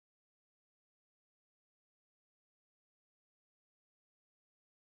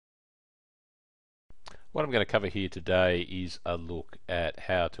What I'm going to cover here today is a look at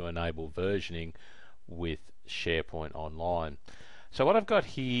how to enable versioning with SharePoint Online. So what I've got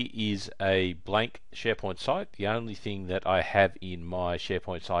here is a blank SharePoint site. The only thing that I have in my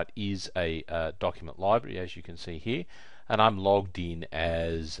SharePoint site is a document library, as you can see here, and I'm logged in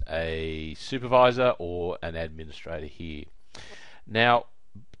as a supervisor or an administrator here. Now,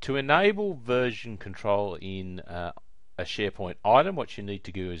 to enable version control in a SharePoint item, what you need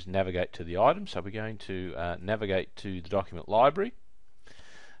to do is navigate to the item. So we're going to navigate to the document library.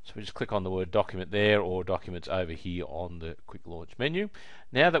 So we just click on the word document there, or documents over here on the quick launch menu.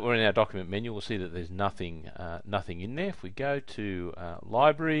 Now that we're in our document menu, we'll see that there's nothing in there. If we go to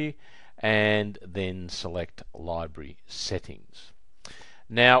library and then select library settings.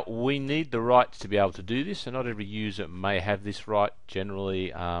 Now we need the rights to be able to do this, and not every user may have this right.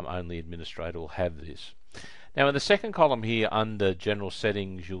 Generally only administrator will have this. Now in the second column here under general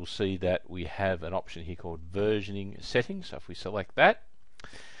settings, you'll see that we have an option here called versioning settings. So if we select that,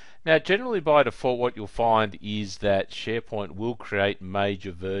 now generally by default what you'll find is that SharePoint will create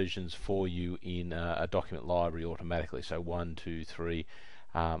major versions for you in a document library automatically. So 1, 2, 3,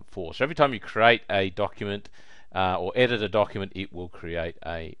 4. So every time you create a document or edit a document, it will create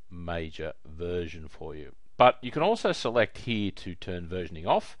a major version for you. But you can also select here to turn versioning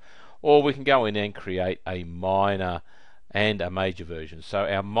off, or we can go in and create a minor and a major version. So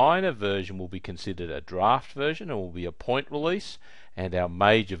our minor version will be considered a draft version and will be a point release, and our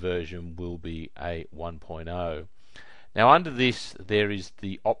major version will be a 1.0. Now under this there is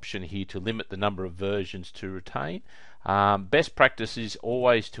the option here to limit the number of versions to retain. Best practice is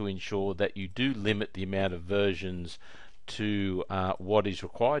always to ensure that you do limit the amount of versions to what is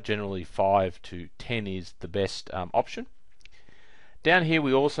required. Generally 5 to 10 is the best option. Down here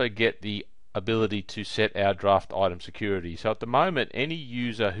we also get the ability to set our draft item security. So at the moment any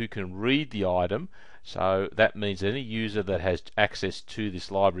user who can read the item, so that means any user that has access to this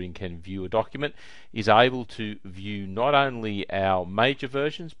library and can view a document, is able to view not only our major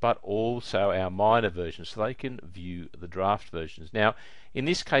versions but also our minor versions, so they can view the draft versions. Now in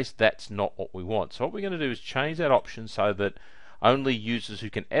this case that's not what we want, so what we're going to do is change that option so that only users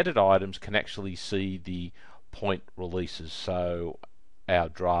who can edit items can actually see the point releases, so our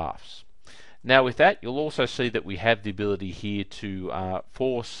drafts. Now with that you'll also see that we have the ability here to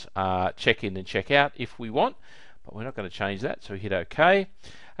force check in and check out if we want, but we're not going to change that, so we hit OK,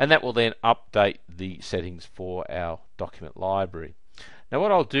 and that will then update the settings for our document library. Now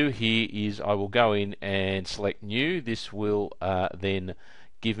what I'll do here is I will go in and select new. This will then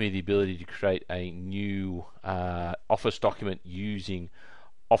give me the ability to create a new Office document using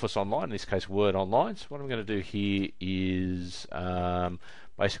Office Online, in this case Word Online. So what I'm going to do here is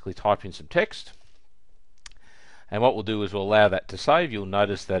basically type in some text, and what we'll do is we'll allow that to save. You'll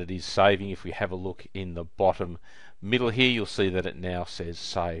notice that it is saving. If we have a look in the bottom middle here, you'll see that it now says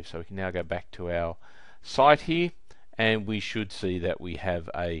save. So we can now go back to our site here, and we should see that we have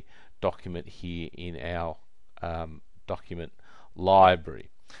a document here in our document library.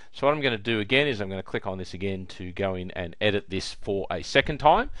 So what I'm going to do again is I'm going to click on this again to go in and edit this for a second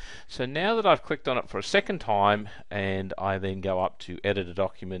time. So now that I've clicked on it for a second time and I then go up to edit a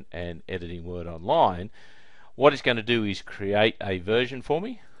document and editing Word Online, what it's going to do is create a version for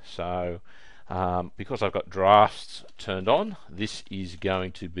me. So because I've got drafts turned on, this is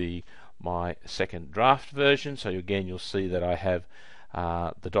going to be my second draft version. So again you'll see that I have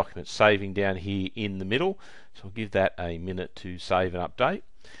the document saving down here in the middle. So I'll give that a minute to save and update.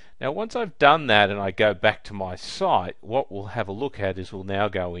 Now once I've done that and I go back to my site, what we'll have a look at is we'll now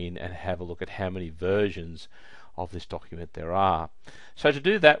go in and have a look at how many versions of this document there are. So to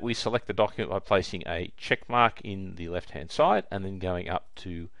do that we select the document by placing a check mark in the left hand side and then going up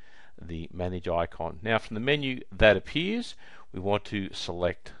to the manage icon. Now from the menu that appears, we want to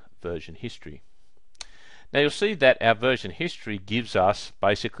select version history. Now you'll see that our version history gives us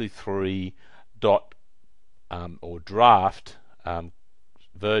basically 3 or draft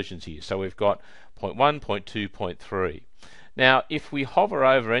versions here. So we've got 0.1, 0.2, 0.3. Now if we hover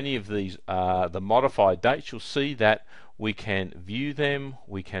over any of these the modified dates, you'll see that we can view them,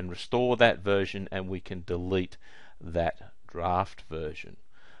 we can restore that version, and we can delete that draft version.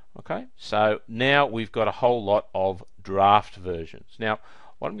 Okay, so now we've got a whole lot of draft versions. Now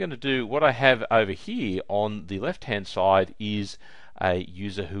what I'm going to do, what I have over here on the left hand side is a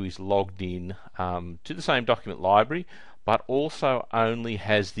user who is logged in to the same document library, but also only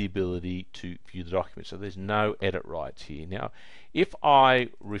has the ability to view the document, so there's no edit rights here. Now if I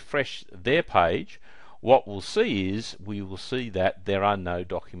refresh their page, what we'll see is we will see that there are no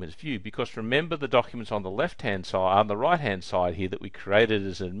documents viewed, because remember, the documents on the left hand side, on the right hand side here, that we created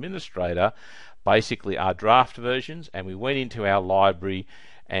as an administrator basically are draft versions, and we went into our library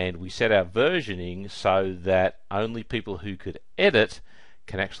and we set our versioning so that only people who could edit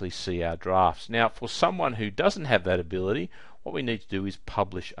can actually see our drafts. Now, for someone who doesn't have that ability, what we need to do is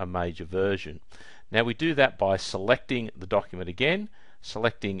publish a major version. Now, we do that by selecting the document again,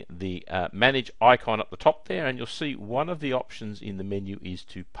 selecting the manage icon at the top there, and you'll see one of the options in the menu is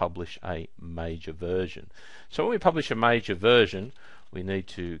to publish a major version. So when we publish a major version, we need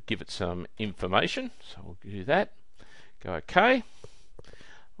to give it some information, so we'll do that, go OK.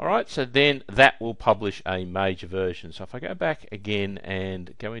 Alright, so then that will publish a major version. So if I go back again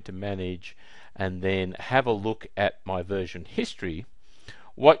and go into manage and then have a look at my version history,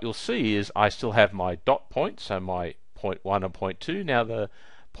 what you'll see is I still have my dot point, so my point 1 and point 2. Now the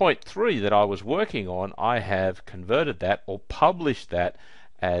point 3 that I was working on, I have converted that or published that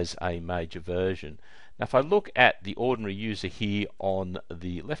as a major version. Now if I look at the ordinary user here on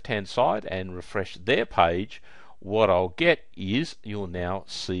the left hand side and refresh their page, what I'll get is you'll now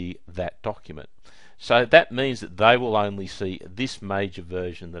see that document. So that means that they will only see this major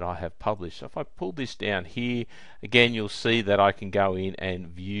version that I have published. So if I pull this down here, again you'll see that I can go in and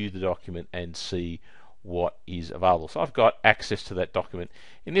view the document and see what is available. So I've got access to that document.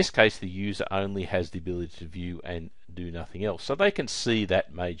 In this case, the user only has the ability to view and do nothing else. So they can see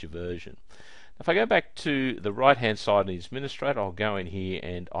that major version. If I go back to the right hand side of the administrator, I'll go in here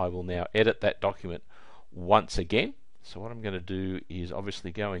and I will now edit that document once again. So what I'm going to do is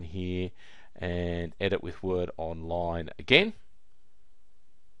obviously go in here and edit with Word Online again.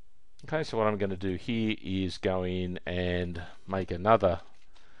 Okay, so what I'm going to do here is go in and make another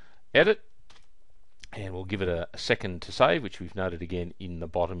edit, and we'll give it a second to save, which we've noted again in the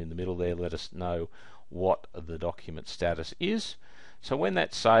bottom in the middle there, let us know what the document status is. So when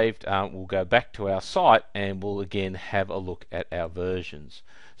that's saved, we'll go back to our site and we'll again have a look at our versions.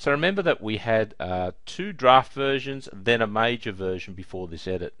 So remember that we had 2 draft versions, then a major version before this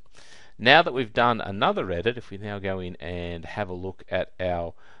edit. Now that we've done another edit, if we now go in and have a look at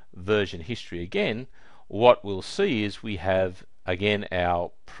our version history again, what we'll see is we have again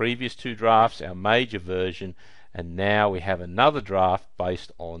our previous 2 drafts, our major version, and now we have another draft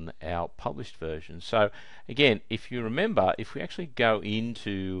based on our published version. So again, if you remember, if we actually go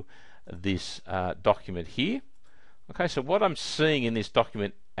into this document here, okay, so what I'm seeing in this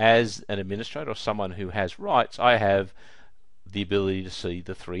document as an administrator or someone who has rights, I have the ability to see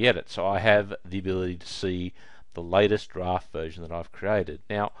the 3 edits. So I have the ability to see the latest draft version that I've created.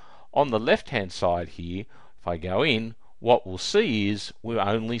 Now on the left hand side here, if I go in, what we'll see is we're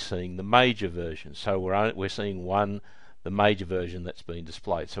only seeing the major version. So we're seeing the major version that's been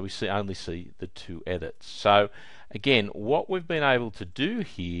displayed. So we only see the 2 edits. So again, what we've been able to do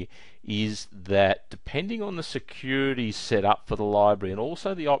here is that depending on the security set up for the library and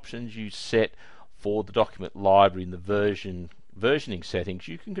also the options you set for the document library in the versioning settings,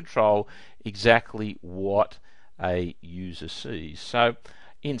 you can control exactly what a user sees. So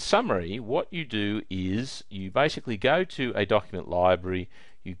in summary, what you do is you basically go to a document library,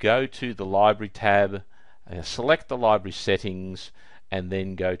 you go to the library tab, select the library settings, and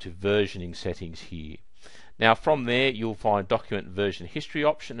then go to versioning settings here. Now from there you'll find document version history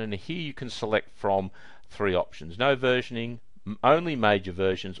option, and here you can select from 3 options: no versioning, only major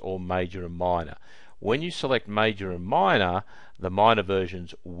versions, or major and minor. When you select major and minor, the minor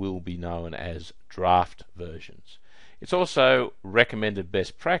versions will be known as draft versions. It's also recommended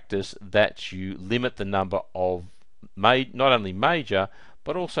best practice that you limit the number of not only major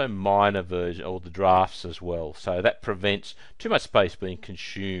but also minor version or the drafts as well. So that prevents too much space being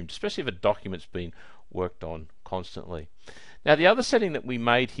consumed, especially if a document's been worked on constantly. Now the other setting that we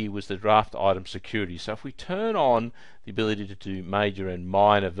made here was the draft item security. So if we turn on the ability to do major and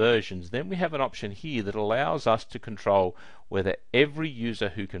minor versions, then we have an option here that allows us to control whether every user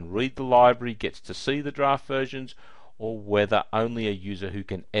who can read the library gets to see the draft versions, or whether only a user who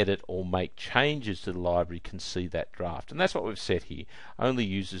can edit or make changes to the library can see that draft. And that's what we've set here. Only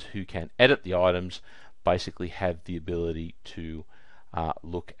users who can edit the items basically have the ability to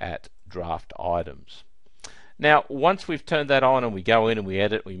look at draft items. Now once we've turned that on and we go in and we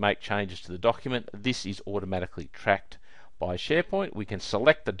edit, we make changes to the document, this is automatically tracked by SharePoint. We can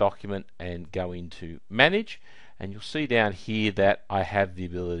select the document and go into manage, and you'll see down here that I have the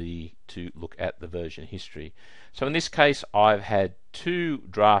ability to look at the version history. So in this case, I've had 2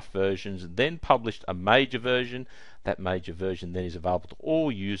 draft versions, then published a major version. That major version then is available to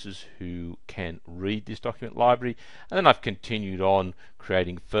all users who can read this document library, and then I've continued on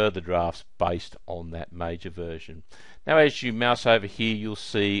creating further drafts based on that major version. Now as you mouse over here, you'll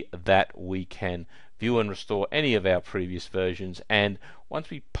see that we can view and restore any of our previous versions, and once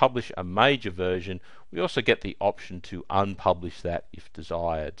we publish a major version, we also get the option to unpublish that if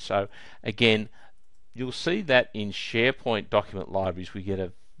desired. So again, you'll see that in SharePoint document libraries we get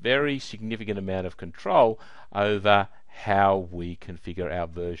a very significant amount of control over how we configure our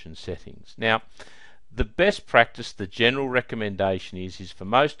version settings. Now, the best practice, the general recommendation is for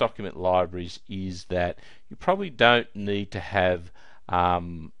most document libraries is that you probably don't need to have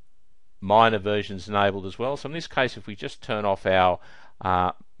minor versions enabled as well. So in this case, if we just turn off our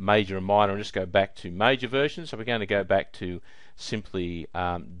major and minor and just go back to major versions, so we're going to go back to simply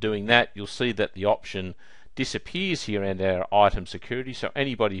doing that, you'll see that the option disappears here and our item security, so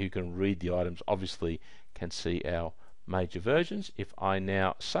anybody who can read the items obviously can see our major versions. If I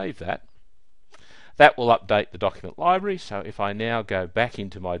now save that, that will update the document library. So if I now go back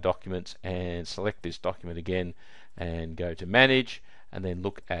into my documents and select this document again and go to manage and then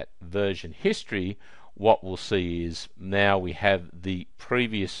look at version history, what we'll see is now we have the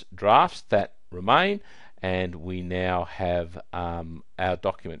previous drafts that remain, and we now have our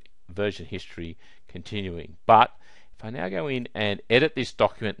document version history continuing. But if I now go in and edit this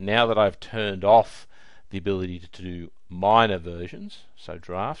document, now that I've turned off the ability to do minor versions, so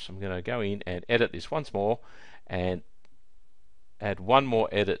drafts, I'm going to go in and edit this once more and add one more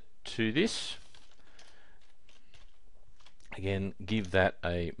edit to this. Again, give that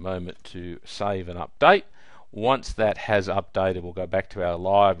a moment to save and update. Once that has updated, we'll go back to our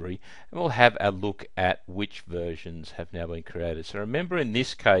library and we'll have a look at which versions have now been created. So remember, in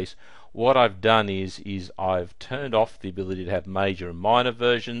this case, what I've done is I've turned off the ability to have major and minor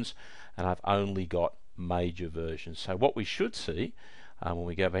versions, and I've only got major versions. So what we should see when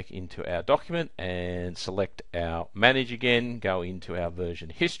we go back into our document and select our manage again, go into our version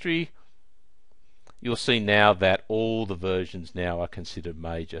history, you'll see now that all the versions now are considered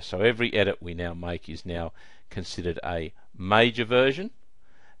major. So every edit we now make is now considered a major version.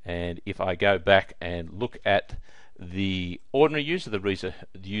 And if I go back and look at the ordinary user, the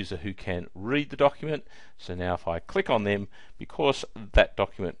user who can read the document, so now if I click on them, because that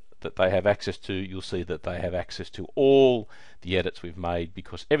document that they have access to, you'll see that they have access to all the edits we've made,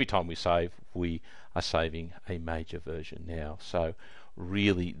 because every time we save, we are saving a major version now. So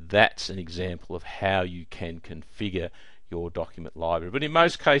really, that's an example of how you can configure your document library. But in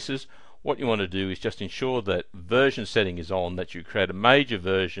most cases, what you want to do is just ensure that version setting is on, that you create a major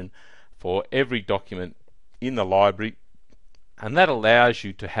version for every document in the library, and that allows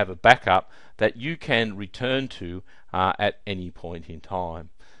you to have a backup that you can return to at any point in time.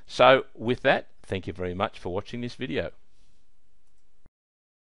 So with that, thank you very much for watching this video.